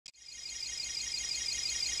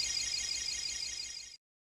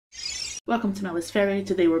Welcome to Mel's Fairy.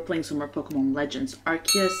 Today we're playing some more Pokemon Legends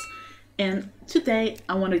Arceus, and today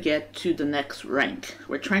I want to get to the next rank.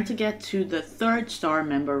 We're trying to get to the 3rd star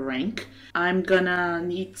member rank. I'm gonna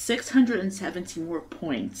need 670 more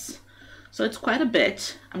points, so it's quite a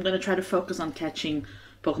bit. I'm gonna try to focus on catching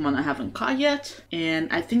Pokemon I haven't caught yet, and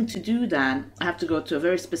I think to do that I have to go to a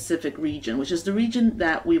very specific region, which is the region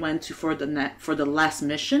that we went to for the last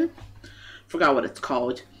mission. Forgot what it's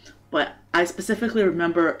called. But I specifically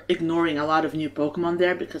remember ignoring a lot of new Pokemon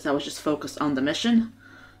there because I was just focused on the mission.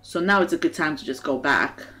 So now it's a good time to just go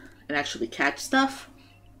back and actually catch stuff.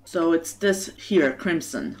 So it's this here,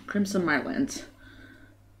 Crimson Marland.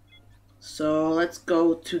 So let's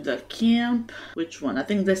go to the camp. Which one? I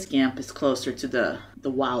think this camp is closer to the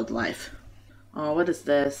wildlife. Oh, what is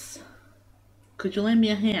this? Could you lend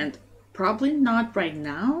me a hand? Probably not right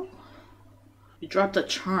now. You dropped a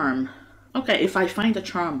charm. Okay, if I find a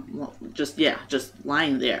charm, well, just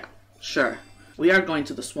lying there, sure. We are going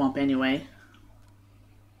to the swamp anyway.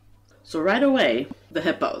 So right away, the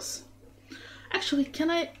hippos. Actually,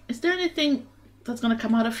 is there anything that's gonna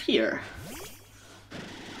come out of here?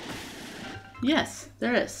 Yes,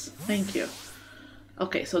 there is. Thank you.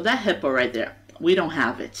 Okay, so that hippo right there, we don't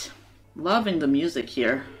have it. Loving the music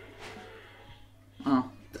here. Oh,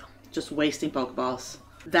 just wasting Pokeballs.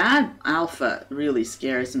 That alpha really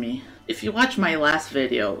scares me. If you watch my last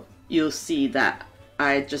video, you'll see that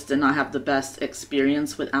I just did not have the best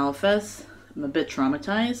experience with alphas. I'm a bit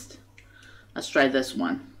traumatized. Let's try this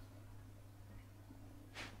one.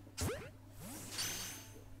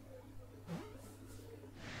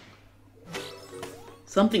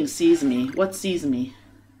 Something sees me. What sees me?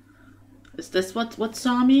 Is this what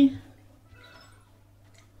saw me?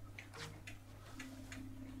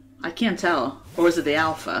 I can't tell. Or is it the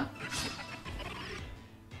alpha?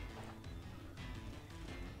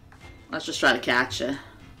 Let's just try to catch it.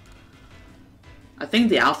 I think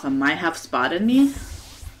the alpha might have spotted me.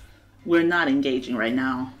 We're not engaging right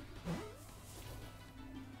now.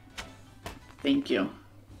 Thank you.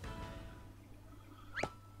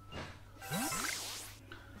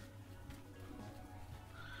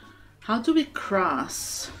 How do we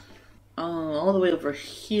cross? Oh, all the way over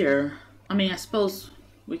here. I mean, I suppose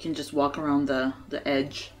we can just walk around the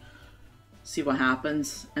edge, see what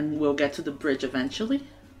happens, and we'll get to the bridge eventually.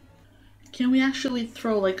 Can we actually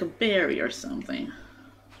throw like a berry or something?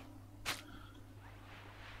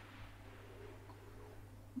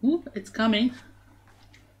 Ooh, it's coming.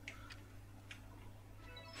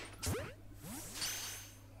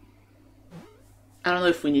 I don't know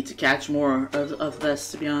if we need to catch more of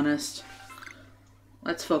this, to be honest.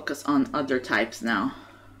 Let's focus on other types now.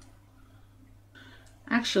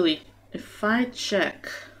 Actually, if I check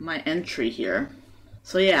my entry here,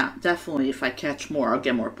 so yeah, definitely if I catch more, I'll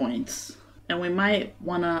get more points. And we might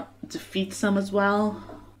want to defeat some as well.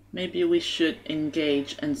 Maybe we should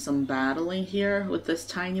engage in some battling here with this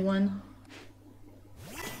tiny one.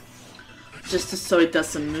 Just so it does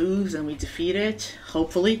some moves and we defeat it,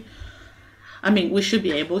 hopefully. I mean, we should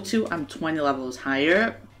be able to. I'm 20 levels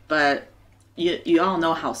higher, but you all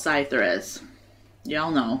know how Scyther is. You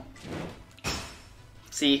all know.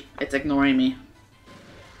 See, it's ignoring me.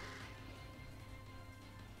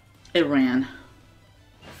 It ran.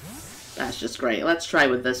 That's just great. Let's try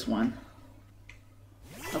with this one.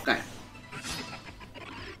 Okay.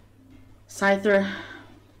 Scyther,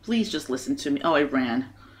 please just listen to me. Oh, it ran.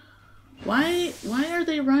 Why are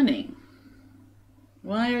they running?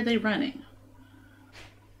 Why are they running?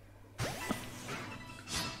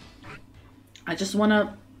 I just want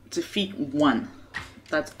to defeat one.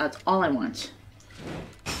 That's all I want.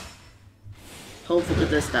 Hopefully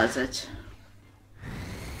this does it.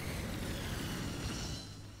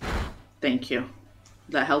 Thank you.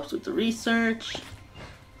 That helps with the research.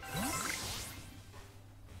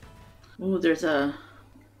 Ooh, there's a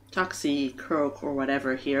Toxicroak or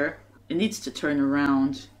whatever here. It needs to turn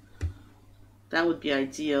around. That would be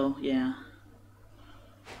ideal, yeah.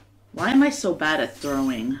 Why am I so bad at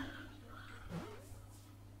throwing?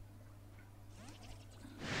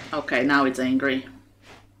 Okay, now it's angry.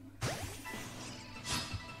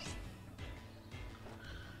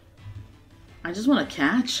 I just want to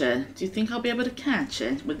catch it. Do you think I'll be able to catch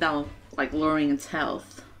it without, like, lowering its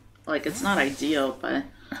health? Like, it's not ideal, but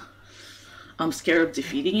I'm scared of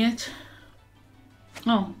defeating it.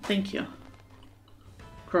 Oh, thank you.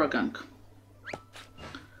 Krogunk.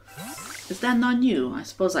 Is that not new? I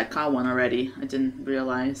suppose I caught one already. I didn't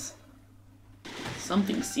realize.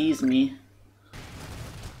 Something sees me.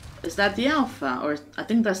 Is that the alpha? Or I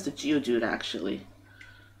think that's the Geodude, actually.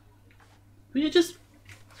 Will you just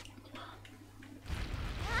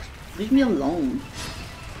leave me alone?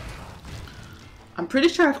 I'm pretty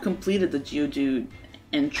sure I've completed the Geodude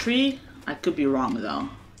entry. I could be wrong though.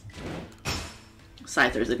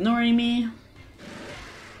 Scyther's ignoring me.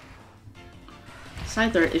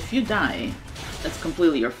 Scyther, if you die, it's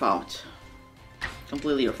completely your fault.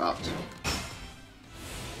 Completely your fault.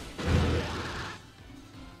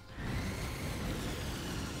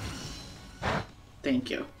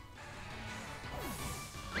 Thank you.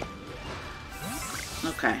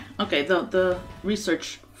 Okay, okay, the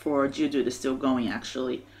research for Geodude is still going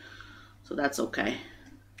actually, so that's okay.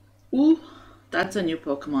 Ooh, that's a new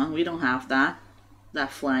Pokemon. We don't have that. That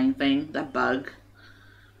flying thing, that bug.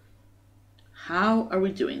 How are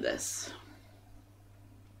we doing this?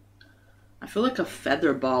 I feel like a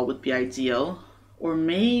feather ball would be ideal, or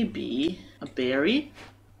maybe a berry,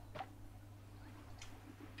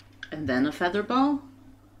 and then a feather ball.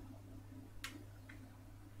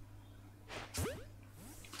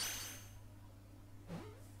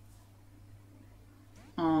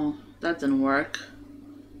 Oh, that didn't work.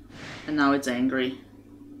 And now it's angry.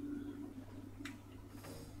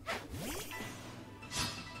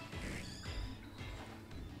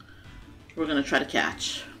 We're gonna try to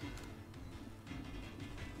catch.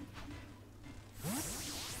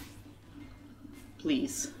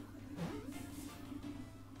 Please.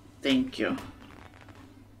 Thank you.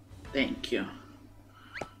 Thank you.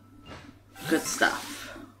 Good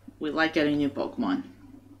stuff. We like getting new Pokemon.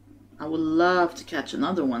 I would love to catch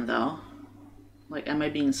another one though. Like, am I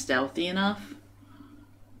being stealthy enough?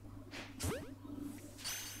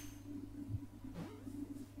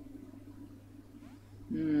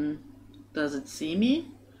 Does it see me?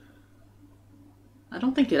 I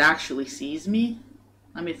don't think it actually sees me.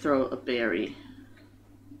 Let me throw a berry.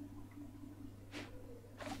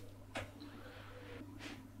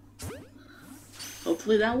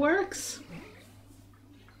 Hopefully that works.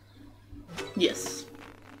 Yes.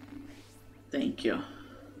 Thank you.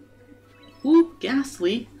 Ooh,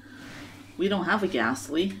 Ghastly. We don't have a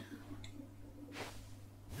Ghastly.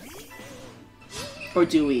 Or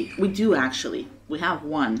do we? We do actually. We have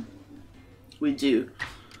one. We do.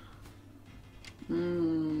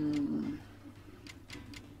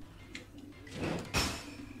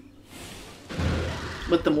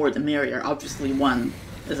 But the more the merrier. Obviously one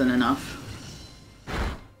isn't enough.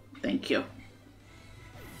 Thank you.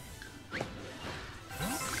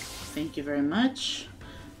 Thank you very much.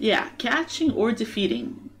 Yeah, catching or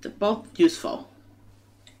defeating. They're both useful.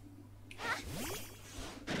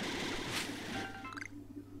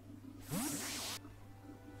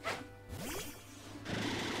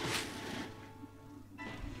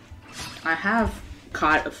 I have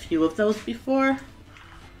caught a few of those before,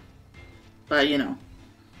 but you know,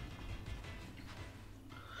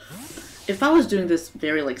 if I was doing this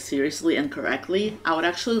very like seriously and correctly, I would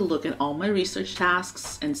actually look at all my research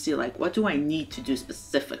tasks and see like what do I need to do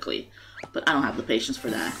specifically, but I don't have the patience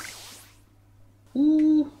for that.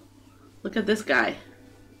 Ooh, look at this guy.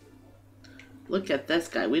 Look at this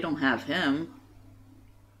guy. We don't have him.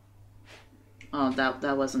 Oh,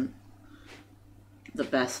 that wasn't the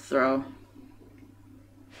best throw.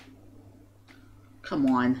 Come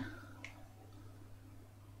on.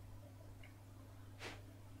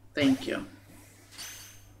 Thank you.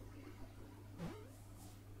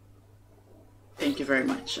 Thank you very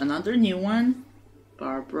much. Another new one.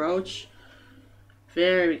 Bar brooch.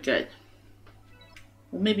 Very good.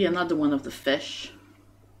 Well, maybe another one of the fish.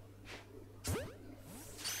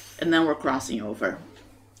 And then we're crossing over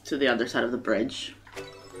to the other side of the bridge.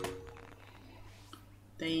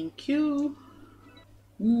 Thank you.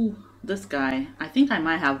 Ooh, this guy. I think I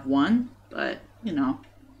might have one, but you know.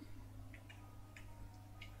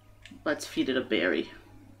 Let's feed it a berry.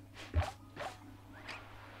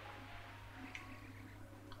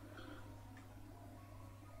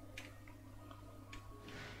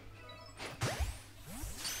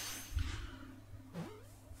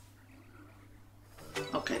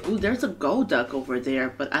 Okay, ooh, there's a Golduck over there,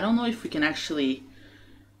 but I don't know if we can actually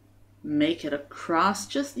make it across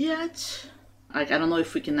just yet. Like, I don't know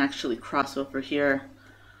if we can actually cross over here.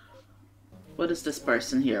 What is this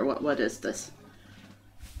person here? What is this?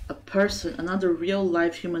 A person, another real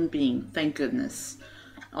live human being, thank goodness.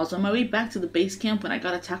 I was on my way back to the base camp when I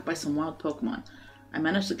got attacked by some wild Pokemon. I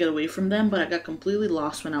managed to get away from them, but I got completely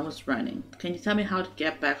lost when I was running. Can you tell me how to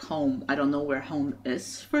get back home? I don't know where home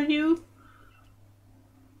is for you.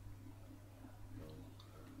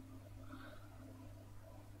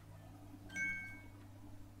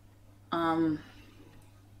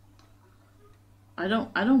 I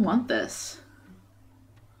don't want this.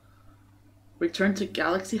 Return to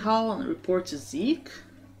Galaxy Hall and report to Zeke?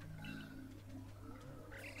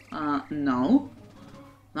 No.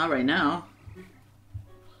 Not right now.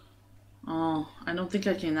 Oh, I don't think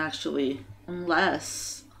I can actually,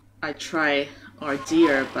 unless I try our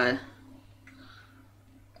deer, but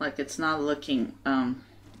like it's not looking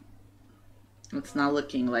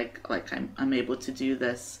like I'm able to do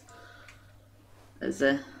this. Is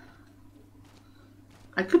it?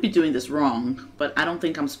 I could be doing this wrong, but I don't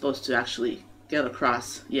think I'm supposed to actually get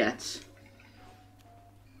across yet.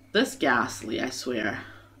 This ghastly, I swear.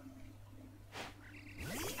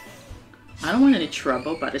 I don't want any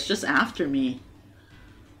trouble, but it's just after me.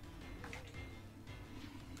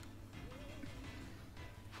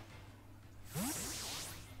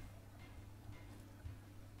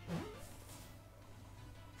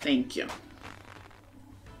 Thank you.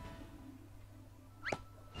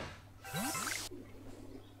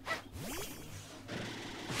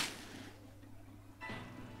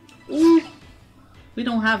 Ooh, we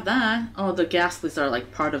don't have that. Oh, the ghastlies are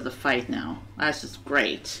like part of the fight now. That's just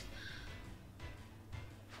great.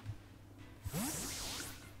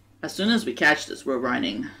 As soon as we catch this, we're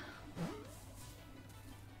running.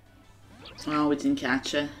 Oh, we didn't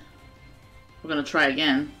catch it. We're gonna try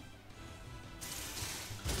again.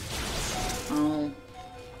 Oh,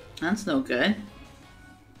 that's no good.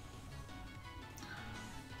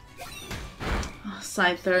 Oh,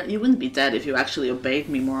 Scyther, you wouldn't be dead if you actually obeyed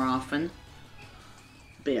me more often.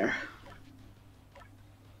 Bear.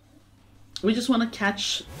 We just want to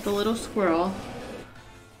catch the little squirrel.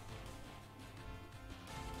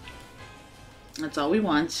 That's all we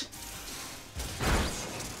want.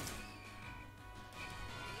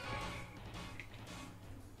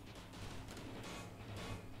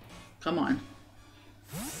 Come on.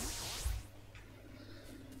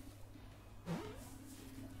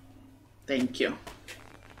 Thank you.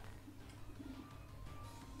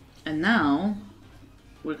 And now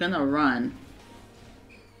we're gonna run.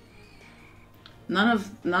 None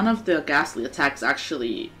of the ghastly attacks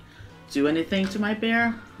actually do anything to my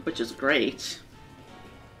bear, which is great.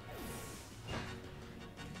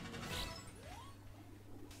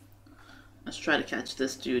 Let's try to catch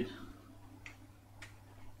this dude.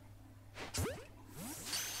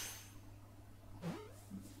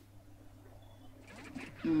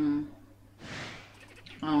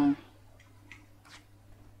 Oh.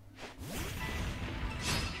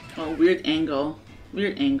 Oh, weird angle.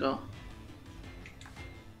 Weird angle.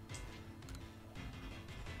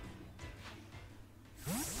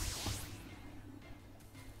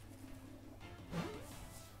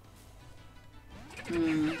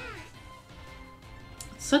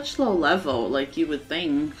 Such low level, like you would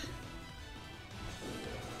think.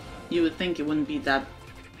 You would think it wouldn't be that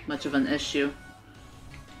much of an issue.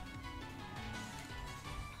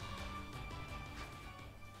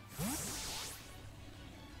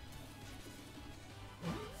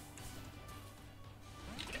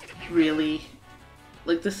 Really?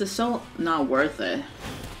 Like, this is so not worth it.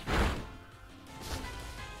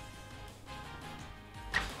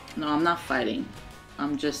 No, I'm not fighting.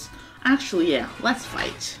 I'm just... Actually, yeah, let's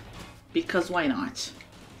fight. Because why not?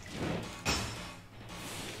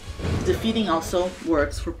 Defeating also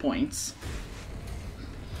works for points.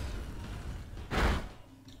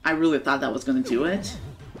 I really thought that was gonna do it.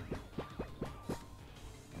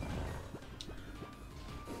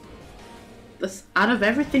 This, out of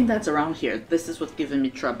everything that's around here, this is what's giving me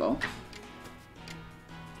trouble.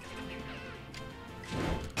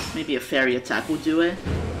 Maybe a fairy attack will do it.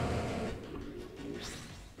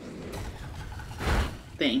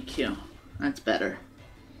 Thank you. That's better.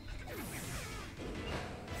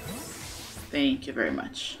 Thank you very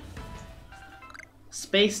much.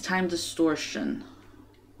 Space-time distortion.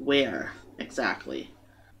 Where exactly?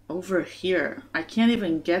 Over here. I can't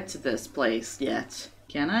even get to this place yet.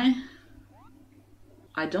 Can I?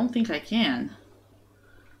 I don't think I can.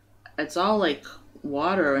 It's all like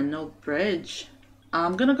water and no bridge.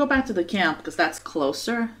 I'm gonna go back to the camp because that's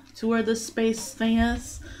closer to where the space thing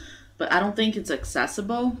is. But I don't think it's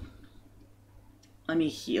accessible. Let me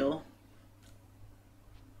heal.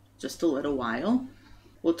 Just a little while.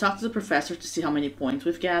 We'll talk to the professor to see how many points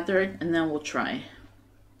we've gathered, and then we'll try.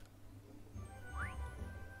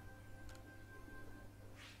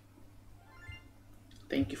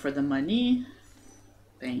 Thank you for the money.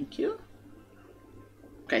 Thank you.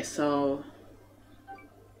 Okay, so...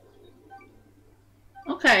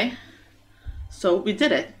 Okay. So we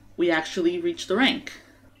did it. We actually reached the rank.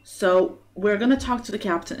 So we're gonna talk to the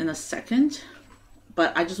captain in a second,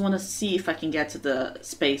 but I just want to see if I can get to the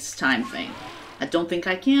space-time thing. I don't think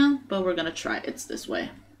I can, but we're gonna try. It's this way.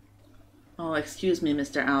 Oh, excuse me,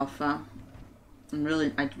 Mr. Alpha. I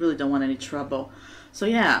really don't want any trouble. So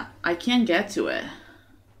yeah, I can't get to it.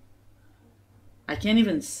 I can't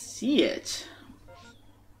even see it.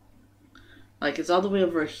 Like, it's all the way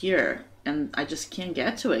over here, and I just can't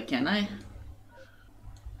get to it, can I?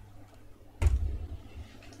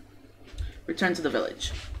 Return to the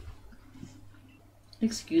village.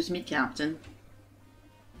 Excuse me, Captain.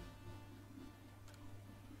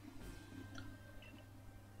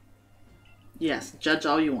 Yes, judge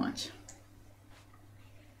all you want.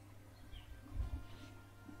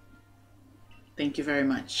 Thank you very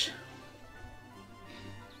much.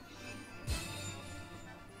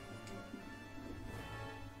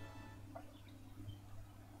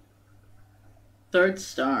 Third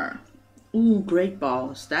star. Ooh, great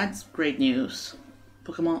balls. That's great news.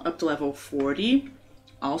 Pokemon up to level 40.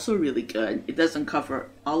 Also really good. It doesn't cover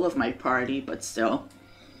all of my party, but still.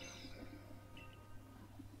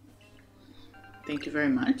 Thank you very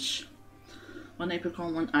much. 1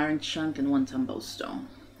 Apricorn, 1 Iron Chunk, and 1 Tumble Stone.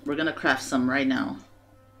 We're gonna craft some right now.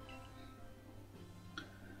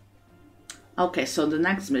 Okay, so the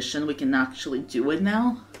next mission, we can actually do it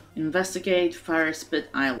now. Investigate Fire Spit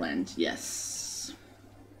Island. Yes.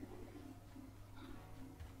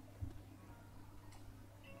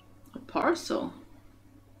 A parcel.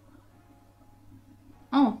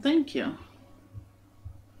 Oh, thank you.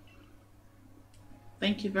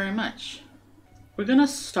 Thank you very much. We're gonna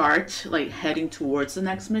start like heading towards the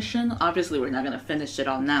next mission. Obviously, we're not gonna finish it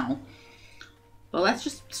all now. But let's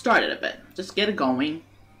just start it a bit. Just get it going.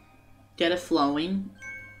 Get it flowing.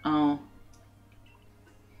 Oh.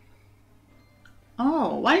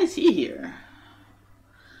 Oh, why is he here?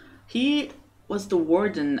 He was the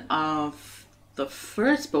warden of the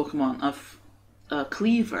first Pokemon of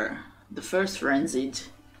Cleaver. The first frenzied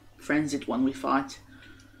one we fought.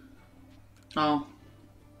 Oh.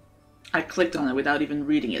 I clicked on it without even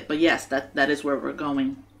reading it, but yes, that is where we're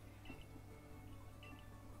going.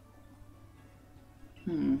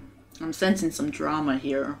 I'm sensing some drama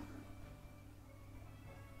here.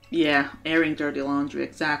 Yeah, airing dirty laundry,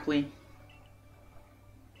 exactly.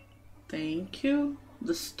 Thank you.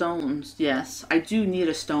 The stones, yes. I do need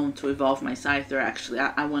a stone to evolve my Scyther, actually.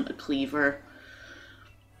 I want a Cleaver.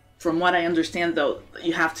 From what I understand, though,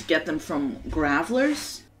 you have to get them from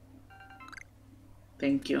Gravelers.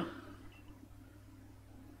 Thank you.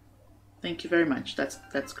 Thank you very much.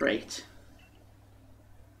 That's great.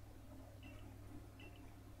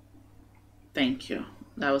 Thank you.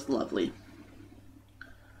 That was lovely.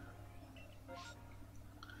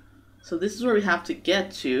 So this is where we have to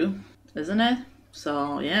get to, isn't it?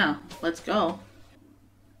 So yeah, let's go.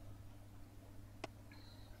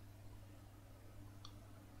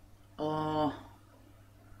 Oh,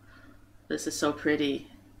 this is so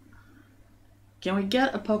pretty. Can we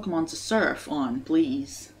get a Pokemon to surf on,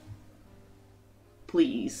 please?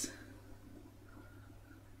 Please.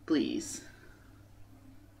 Please.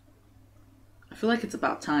 I feel like it's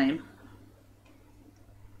about time.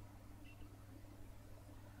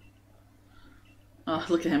 Oh,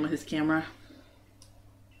 look at him with his camera.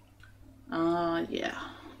 Yeah.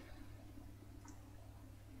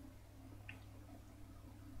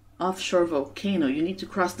 Offshore volcano. You need to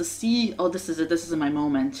cross the sea. Oh, this is it. This is my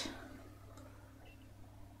moment.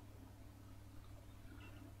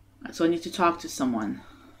 So I need to talk to someone.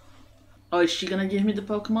 Oh, is she gonna give me the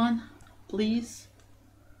Pokemon? Please?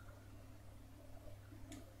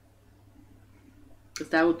 Because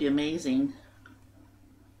that would be amazing.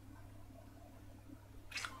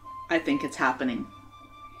 I think it's happening.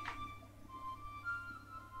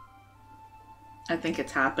 I think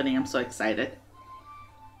it's happening. I'm so excited.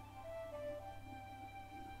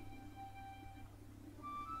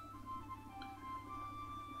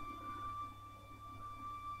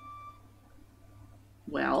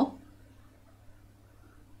 Well.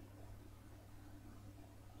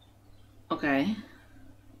 Okay.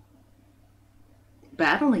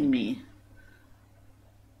 Battling me.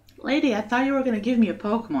 Lady, I thought you were gonna give me a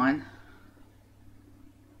Pokemon.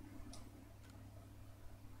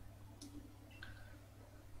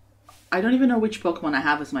 I don't even know which Pokemon I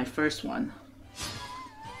have as my first one.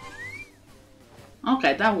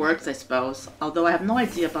 Okay, that works, I suppose. Although I have no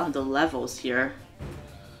idea about the levels here.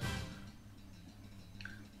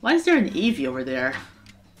 Why is there an Eevee over there?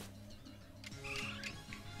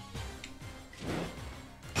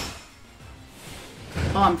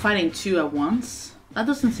 Oh, I'm fighting two at once? That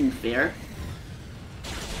doesn't seem fair.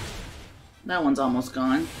 That one's almost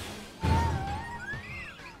gone.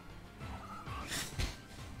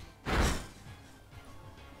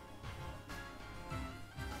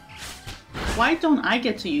 Why don't I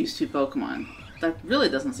get to use two Pokemon? That really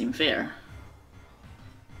doesn't seem fair.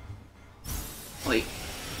 Wait.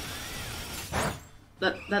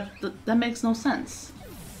 That makes no sense.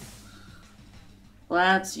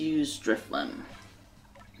 Let's use Drifloon.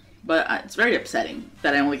 But it's very upsetting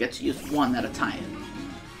that I only get to use one at a time.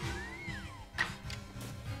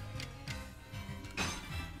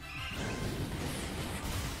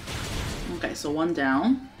 Okay, so one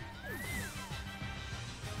down.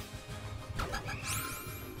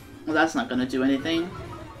 Well, that's not gonna do anything.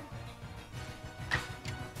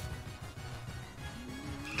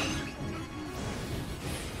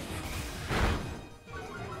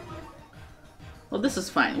 Well, this is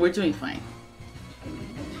fine. We're doing fine.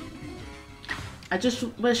 I just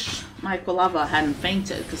wish my Quilava hadn't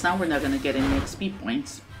fainted, because now we're not gonna get any XP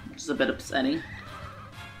points, which is a bit upsetting.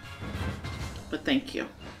 But thank you.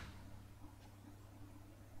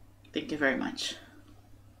 Thank you very much.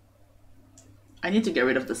 I need to get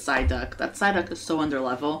rid of the Psyduck. That Psyduck is so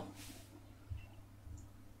underlevel.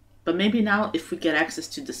 But maybe now, if we get access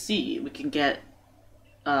to the sea, we can get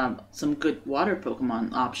some good water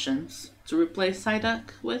Pokemon options to replace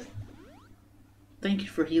Psyduck with. Thank you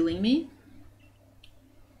for healing me.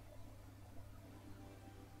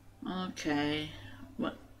 Okay.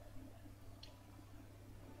 What?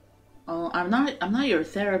 Oh, I'm not your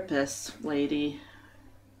therapist, lady.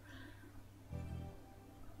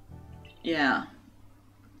 Yeah.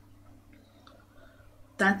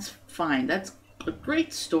 That's fine. That's a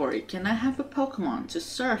great story. Can I have a Pokemon to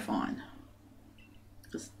surf on?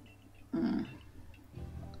 Just,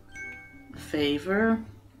 favor?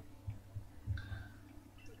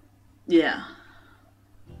 Yeah.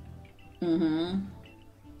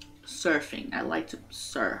 Surfing. I like to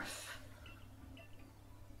surf.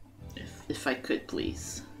 If I could,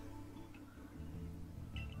 please.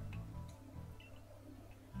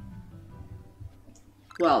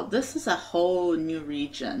 Well, this is a whole new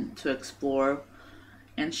region to explore,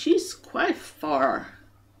 and she's quite far,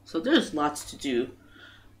 so there's lots to do,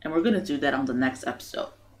 and we're gonna do that on the next episode.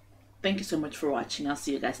 Thank you so much for watching. I'll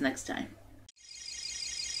see you guys next time.